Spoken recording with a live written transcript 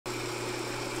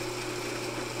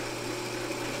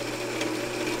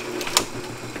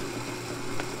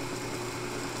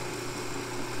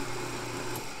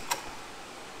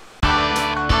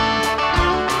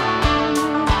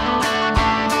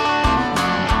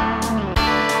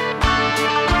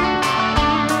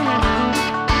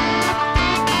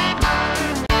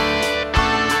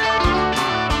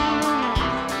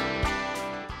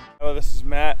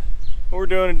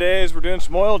doing today is we're doing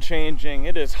some oil changing.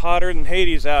 It is hotter than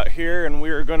Hades out here, and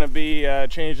we are going to be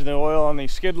changing the oil on the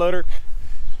skid loader,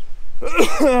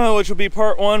 which will be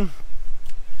part one.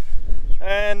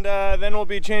 And then we'll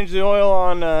be changing the oil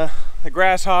on the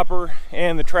grasshopper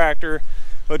and the tractor,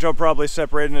 which I'll probably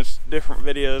separate in different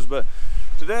videos. But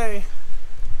today,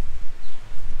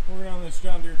 we're on this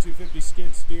John Deere 250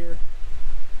 skid steer.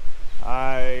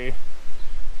 I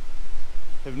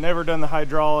have never done the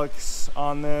hydraulics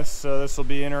on this, so this will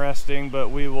be interesting, but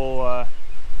we'll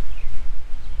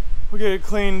get it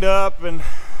cleaned up and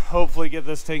hopefully get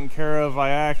this taken care of.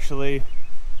 I actually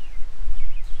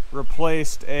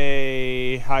replaced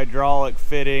a hydraulic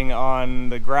fitting on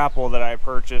the grapple that I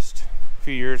purchased a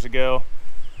few years ago,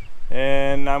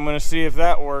 and I'm going to see if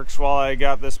that works. While I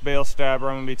got this bale stabber,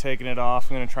 I'm going to be taking it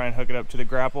off. I'm going to try and hook it up to the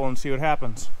grapple and see what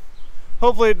happens.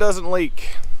 Hopefully it doesn't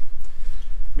leak,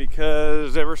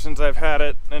 because ever since I've had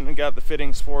it and got the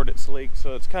fittings for it, it's leaked,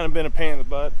 so it's kind of been a pain in the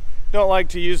butt. Don't like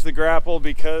to use the grapple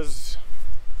because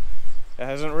it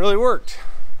hasn't really worked.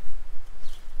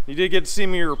 You did get to see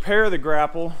me repair the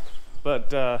grapple,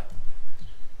 but I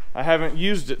haven't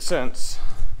used it since.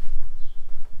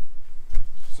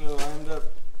 So I ended up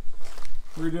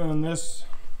redoing this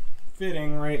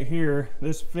fitting right here,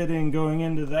 this fitting going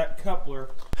into that coupler.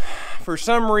 For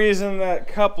some reason, that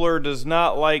coupler does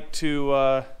not like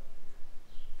to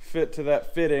fit to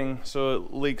that fitting, so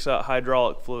it leaks out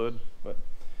hydraulic fluid. But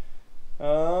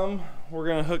we're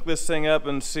gonna hook this thing up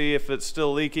and see if it's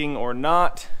still leaking or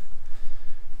not,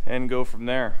 and go from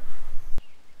there.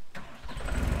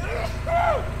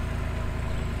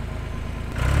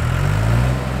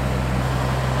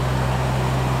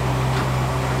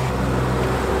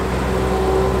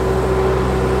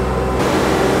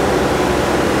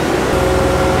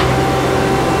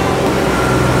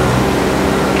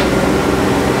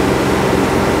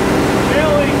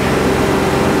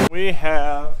 We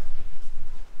have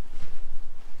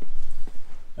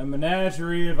a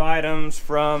menagerie of items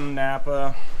from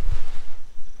Napa.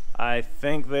 I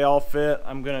think they all fit.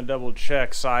 I'm gonna double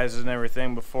check sizes and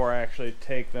everything before I actually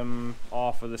take them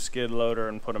off of the skid loader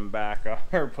and put them back on,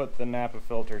 or put the Napa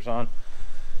filters on.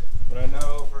 But I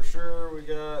know for sure we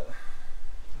got,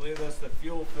 I believe that's the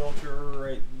fuel filter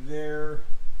right there.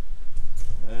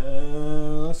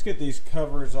 Let's get these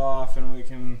covers off and we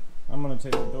can, I'm gonna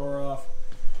take the door off.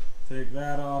 Take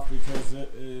that off because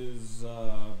it is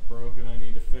broken. I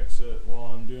need to fix it while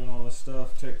I'm doing all this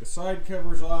stuff. Take the side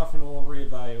covers off and we'll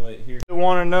reevaluate here. You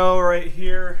want to know right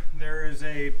here, there is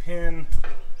a pin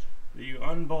that you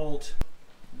unbolt.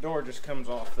 The door just comes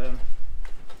off then.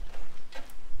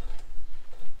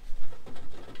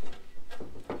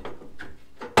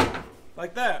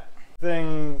 Like that.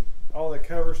 Thing, all the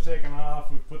covers taken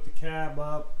off. We put the cab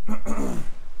up. We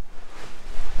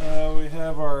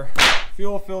have our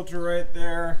fuel filter right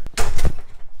there,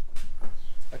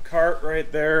 a cart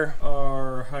right there,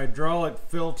 our hydraulic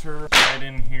filter right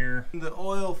in here, the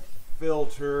oil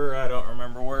filter, I don't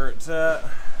remember where it's at,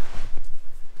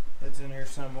 it's in here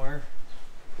somewhere.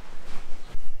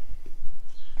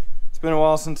 It's been a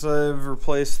while since I've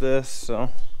replaced this, so,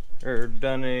 or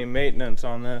done any maintenance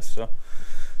on this, so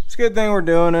it's a good thing we're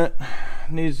doing it.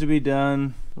 It needs to be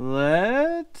done.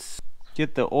 Let's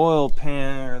get the oil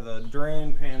pan or the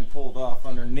drain pan pulled off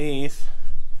underneath,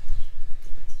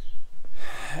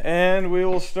 and we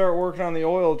will start working on the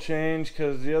oil change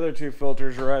because the other two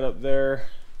filters are right up there.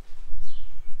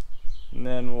 And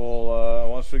then we'll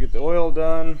once we get the oil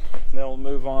done, then we'll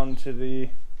move on to the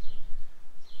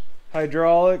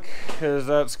hydraulic, because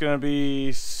that's going to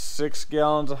be 6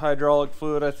 gallons of hydraulic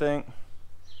fluid, I think,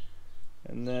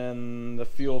 and then the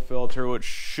fuel filter, which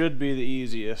should be the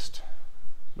easiest.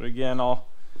 But again, I'll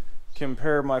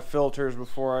compare my filters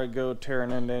before I go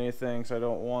tearing into anything, so I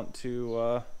don't want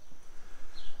to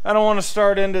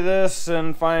start into this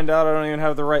and find out I don't even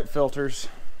have the right filters.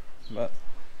 But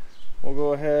we'll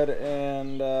go ahead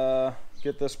and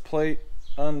get this plate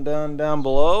undone down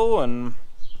below and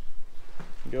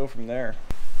go from there.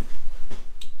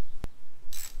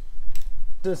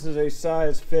 This is a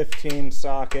size 15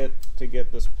 socket to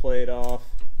get this plate off.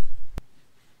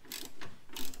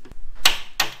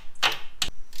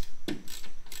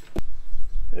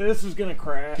 This is gonna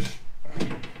crash.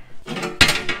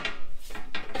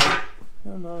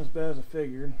 Not as bad as I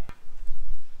figured.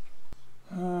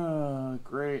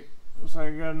 Great. Looks like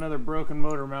I got another broken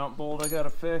motor mount bolt I gotta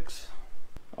fix.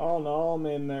 All in all, I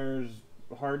mean, there's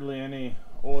hardly any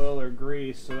oil or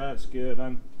grease, so that's good.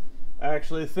 I'm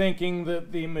actually thinking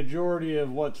that the majority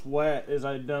of what's wet is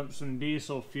I dumped some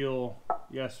diesel fuel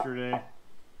yesterday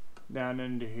down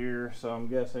into here, so I'm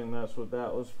guessing that's what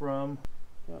that was from.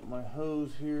 Got my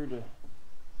hose here to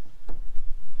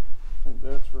I think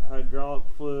that's for hydraulic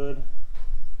fluid.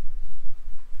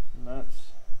 And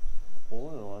that's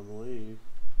oil, I believe.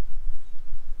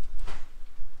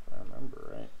 If I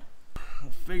remember right.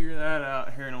 We'll figure that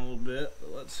out here in a little bit,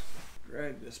 but let's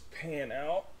drag this pan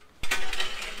out.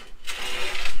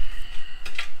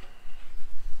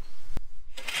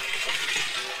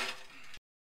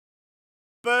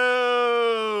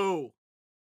 Boo!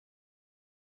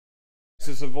 This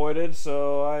is avoided,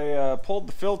 so I pulled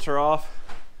the filter off.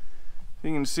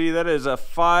 You can see that is a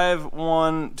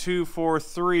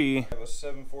 51243. I have a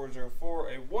 7404,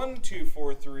 a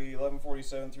 1243,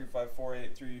 1147, 354,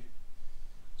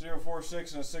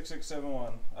 83046, and a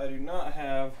 6671. I do not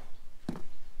have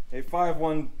a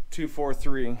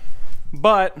 51243,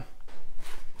 but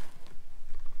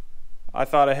I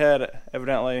thought ahead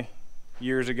evidently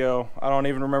years ago. I don't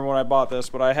even remember when I bought this,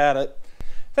 but I had it.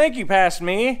 Thank you, past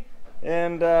me.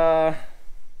 And yeah,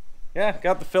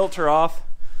 got the filter off.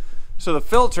 So the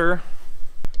filter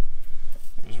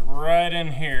is right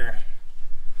in here.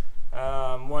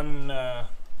 One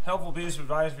helpful piece of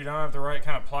advice: if you don't have the right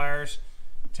kind of pliers,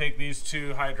 take these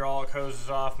two hydraulic hoses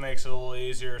off. Makes it a little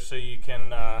easier, so you can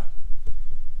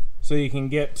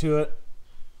get to it.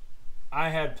 I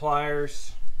had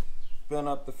pliers. Bent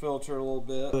up the filter a little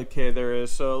bit. Okay, there is.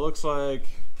 So it looks like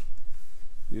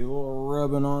do a little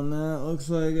rubbing on that. Looks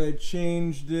like I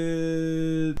changed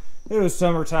it. It was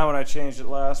summertime when I changed it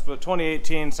last, but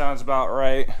 2018 sounds about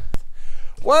right.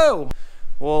 Whoa!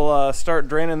 We'll start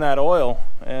draining that oil,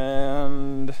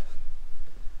 and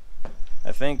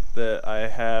I think that I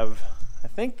have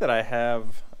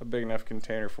a big enough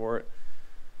container for it.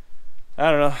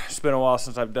 I don't know. It's been a while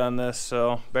since I've done this,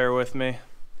 so bear with me.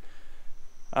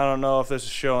 I don't know if this is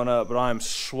showing up, but I'm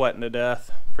sweating to death.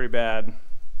 Pretty bad.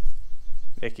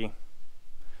 Icky.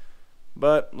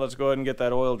 But let's go ahead and get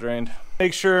that oil drained.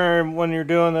 Make sure when you're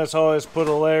doing this, always put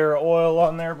a layer of oil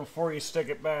on there before you stick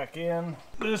it back in.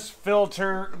 This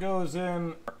filter goes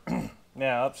in,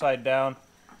 yeah, upside down.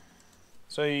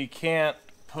 So you can't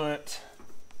put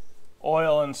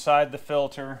oil inside the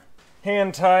filter.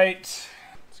 Hand tight.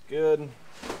 It's good.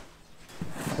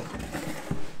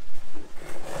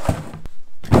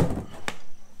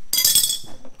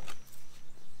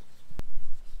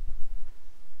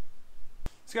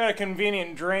 It's got a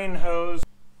convenient drain hose.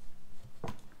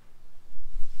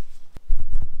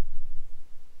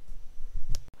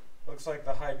 Looks like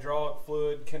the hydraulic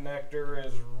fluid connector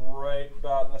is right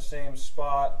about in the same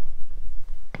spot.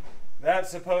 That's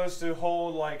supposed to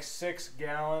hold like 6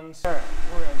 gallons. Alright,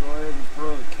 we're going to go ahead and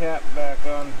throw the cap back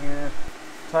on here.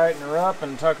 Tighten her up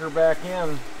and tuck her back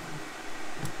in.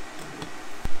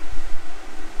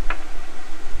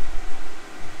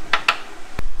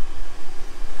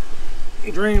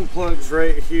 Drain plug's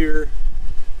right here,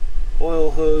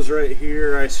 oil hose right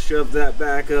here. I shoved that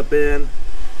back up in,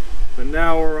 but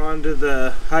now we're onto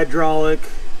the hydraulic.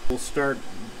 We'll start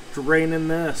draining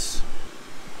this.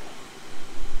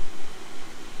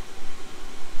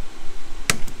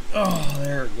 Oh,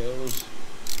 there it goes.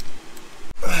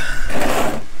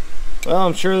 Well,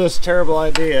 I'm sure this is a terrible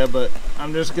idea, but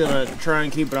I'm just gonna try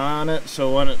and keep an eye on it,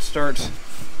 so when it starts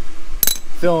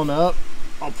filling up,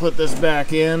 I'll put this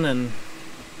back in, and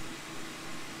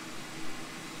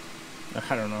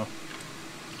I don't know.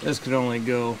 This could only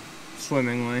go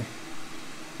swimmingly.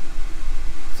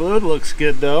 Fluid looks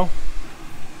good though.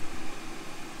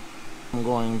 I'm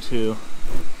going to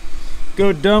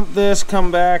go dump this, come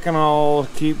back, and I'll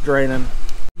keep draining.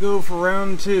 Go for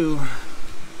round 2.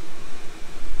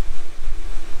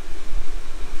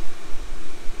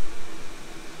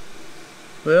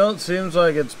 Well, it seems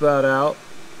like it's about out.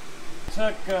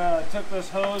 Took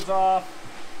this hose off.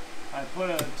 I put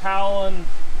a towel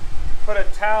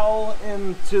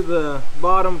into the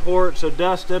bottom port so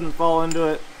dust didn't fall into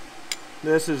it.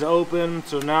 This is open,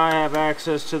 so now I have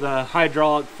access to the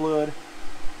hydraulic fluid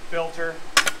filter.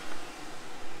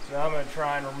 So I'm going to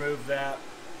try and remove that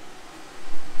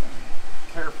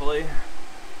carefully.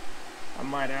 I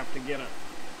might have to get a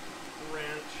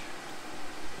wrench.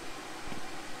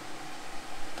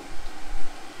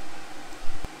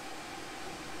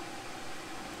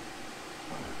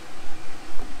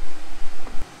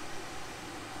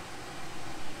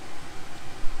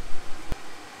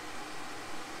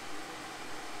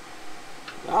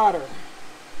 Got her.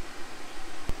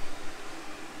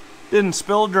 Didn't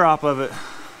spill a drop of it.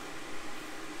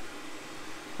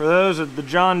 For those, the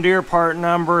John Deere part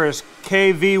number is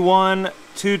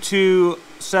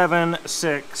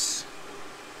KV12276.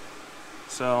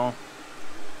 So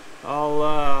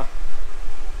I'll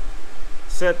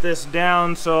set this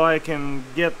down so I can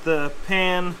get the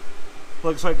pan.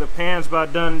 Looks like the pan's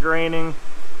about done draining.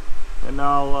 and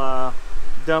I'll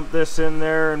dump this in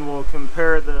there and we'll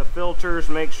compare the filters,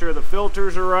 make sure the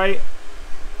filters are right,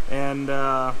 and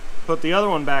put the other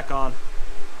one back on.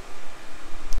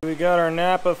 We got our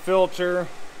Napa filter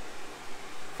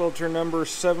number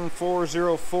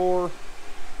 7404.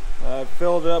 I've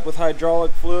filled it up with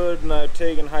hydraulic fluid, and I've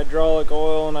taken hydraulic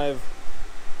oil and I've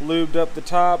lubed up the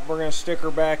top. We're going to stick her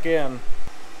back in.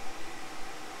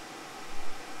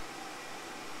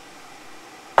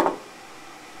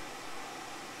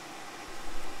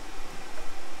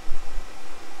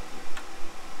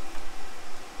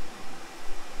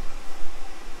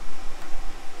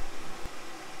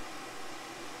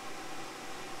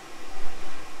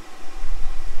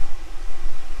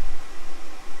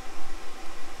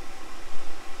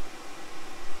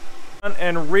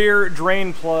 And rear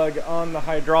drain plug on the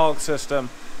hydraulic system,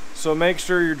 so make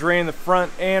sure you're draining the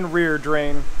front and rear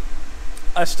drain.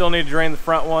 I still need to drain the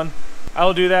front one.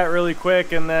 I'll do that really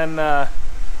quick, and then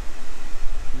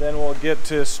we'll get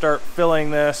to start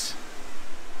filling this.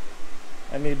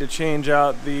 I need to change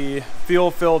out the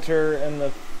fuel filter and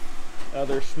the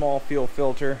other small fuel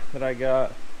filter that I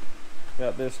got.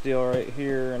 Got this deal right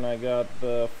here, and I got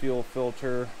the fuel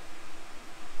filter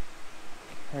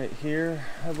right here,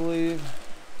 I believe.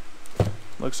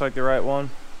 Looks like the right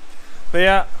one. But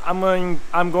yeah, I'm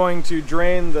going to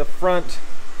drain the front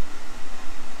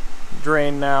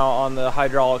drain now on the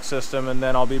hydraulic system, and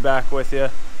then I'll be back with you.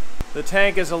 The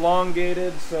tank is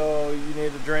elongated, so you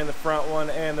need to drain the front one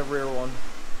and the rear one.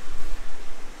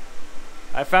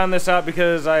 I found this out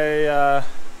because my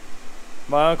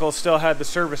uncle still had the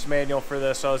service manual for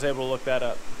this, so I was able to look that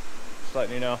up. Just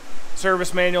letting you know.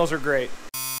 Service manuals are great.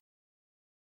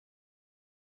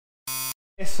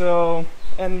 So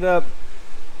ended up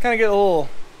kind of getting a little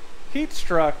heat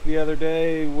struck the other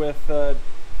day with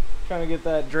trying to get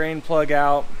that drain plug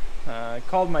out. I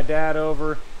called my dad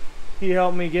over. He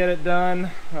helped me get it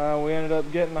done. We ended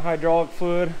up getting the hydraulic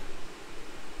fluid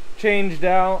changed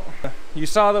out. You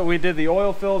saw that we did the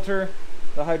oil filter,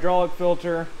 the hydraulic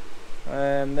filter,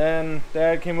 and then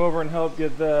Dad came over and helped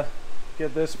get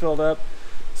this filled up.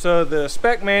 So the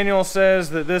spec manual says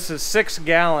that this is 6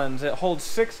 gallons. It holds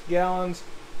 6 gallons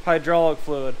hydraulic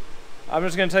fluid. I'm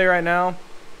just gonna tell you right now,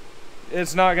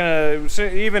 it's not gonna,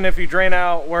 even if you drain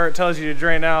out where it tells you to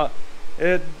drain out,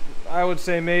 I would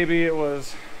say maybe it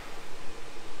was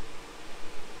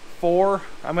 4.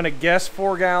 I'm gonna guess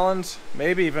 4 gallons,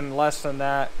 maybe even less than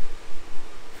that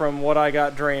from what I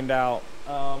got drained out.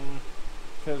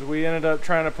 Because we ended up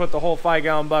trying to put the whole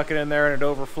 5-gallon bucket in there and it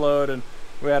overflowed and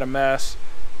we had a mess.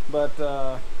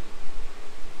 But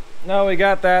no, we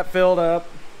got that filled up.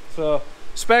 So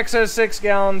spec says 6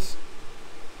 gallons.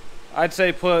 I'd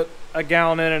say put a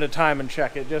gallon in at a time and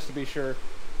check it just to be sure.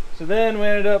 So then we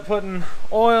ended up putting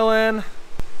oil in.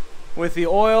 With the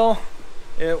oil,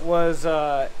 it was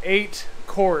 8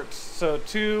 quarts. So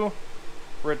 2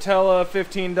 Rotella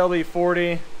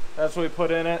 15W40. That's what we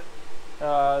put in it.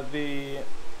 The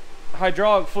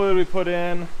hydraulic fluid we put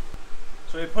in.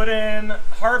 So we put in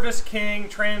Harvest King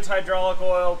Trans Hydraulic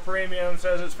Oil Premium,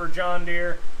 says it's for John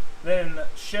Deere. Then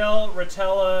Shell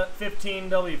Rotella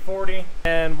 15W40.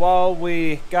 And while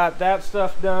we got that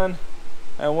stuff done,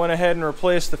 I went ahead and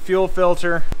replaced the fuel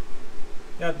filter.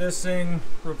 Got this thing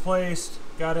replaced,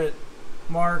 got it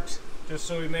marked, just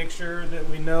so we make sure that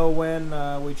we know when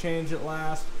we change it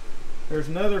last. There's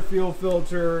another fuel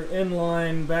filter in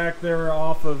line back there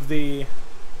off of the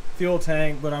fuel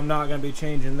tank, but I'm not going to be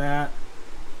changing that.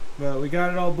 But we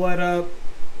got it all bled up.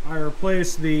 I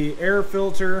replaced the air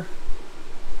filter,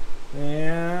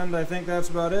 and I think that's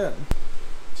about it.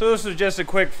 So this was just a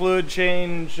quick fluid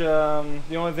change.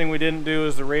 The only thing we didn't do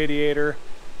is the radiator,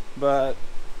 but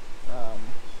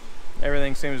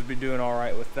everything seems to be doing all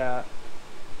right with that.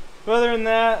 But other than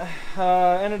that,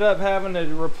 ended up having to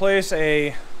replace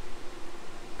a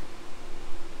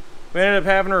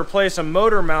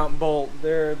motor mount bolt.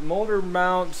 The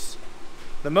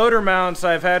motor mounts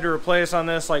I've had to replace on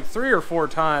this like 3 or 4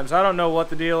 times. I don't know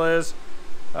what the deal is.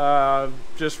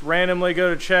 Just randomly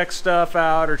go to check stuff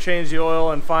out or change the oil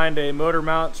and find a motor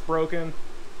mount's broken.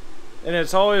 And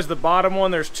it's always the bottom one.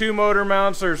 There's 2 motor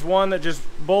mounts. There's one that just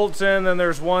bolts in, then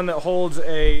there's one that holds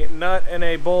a nut and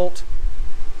a bolt.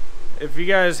 If you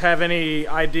guys have any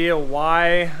idea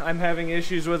why I'm having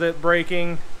issues with it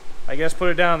breaking, I guess put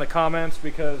it down in the comments,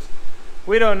 because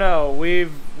we don't know.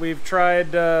 We've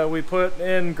tried, we put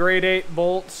in grade 8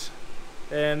 bolts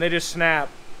and they just snap.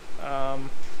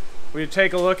 We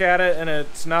take a look at it and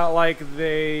it's not like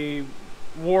they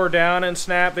wore down and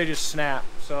snap, they just snap.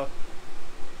 So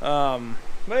but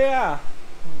yeah,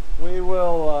 we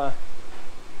will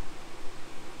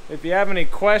If you have any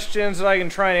questions that I can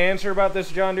try and answer about this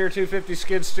John Deere 250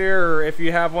 skid steer, or if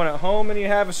you have one at home and you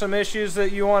have some issues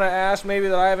that you want to ask maybe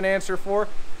that I have an answer for,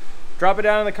 drop it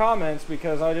down in the comments,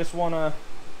 because I just want to,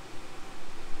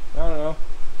 I don't know,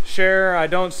 share. I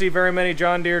don't see very many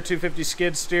John Deere 250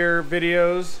 skid steer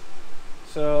videos,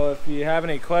 so if you have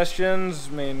any questions,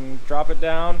 I mean, drop it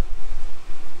down.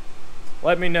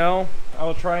 Let me know. I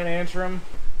will try and answer them.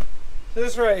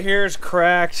 This right here is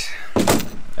cracked.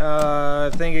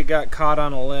 I think it got caught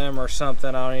on a limb or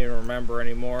something. I don't even remember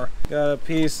anymore. Got a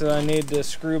piece that I need to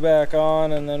screw back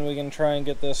on, and then we can try and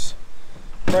get this.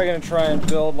 Probably gonna try and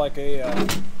build like a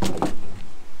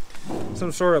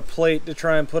some sort of plate to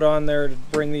try and put on there to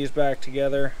bring these back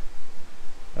together,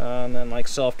 and then like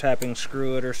self-tapping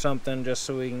screw it or something, just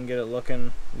so we can get it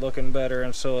looking better,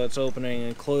 and so it's opening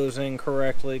and closing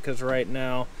correctly, because right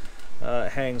now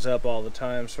it hangs up all the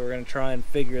time. So we're going to try and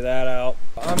figure that out.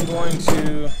 I'm going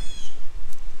to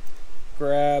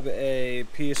grab a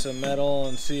piece of metal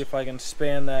and see if I can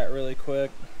span that really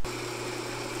quick.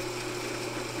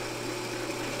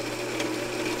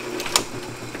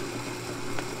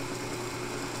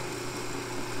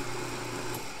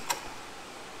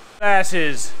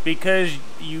 Glasses, because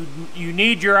you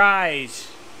need your eyes.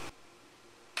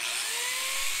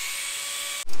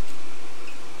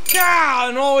 Yeah,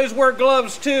 and always wear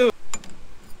gloves too.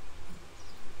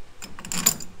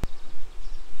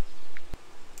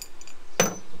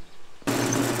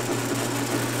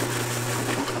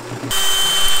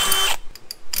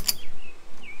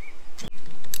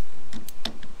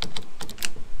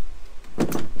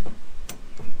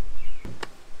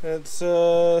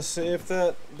 Let's see if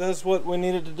that does what we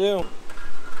needed to do.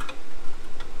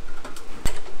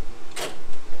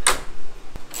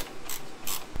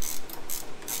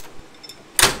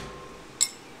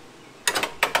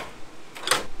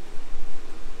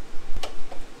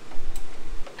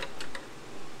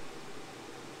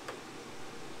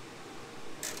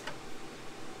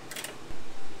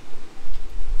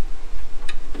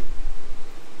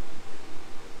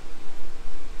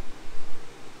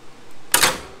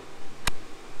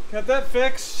 Got that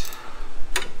fixed.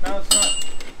 Now it's not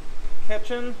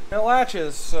catching. It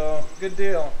latches, so good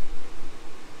deal.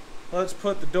 Let's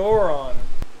put the door on.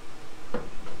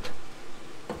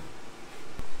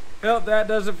 Well, that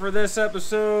does it for this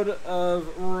episode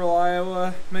of Rural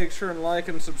Iowa. Make sure and like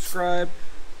and subscribe.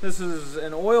 This is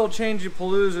an oil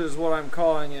change-a-palooza is what I'm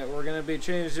calling it. We're going to be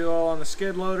changing the oil on the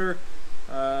skid loader.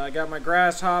 I got my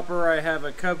grasshopper, I have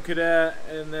a Cub Cadet,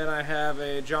 and then I have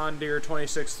a John Deere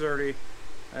 2630.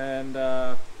 And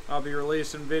I'll be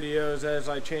releasing videos as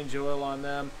I change the oil on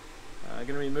them.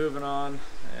 Gonna be moving on,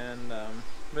 and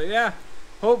but yeah,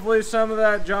 hopefully some of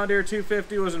that John Deere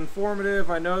 250 was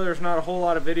informative. I know there's not a whole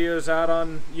lot of videos out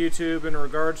on YouTube in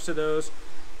regards to those.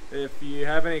 If you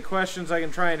have any questions, I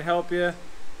can try and help you.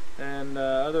 And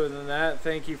other than that,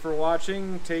 thank you for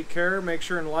watching. Take care. Make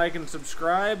sure and like and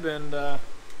subscribe. And well,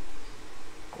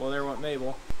 there went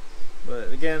Mabel.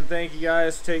 But again, thank you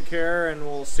guys, take care, and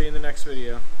we'll see you in the next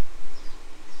video.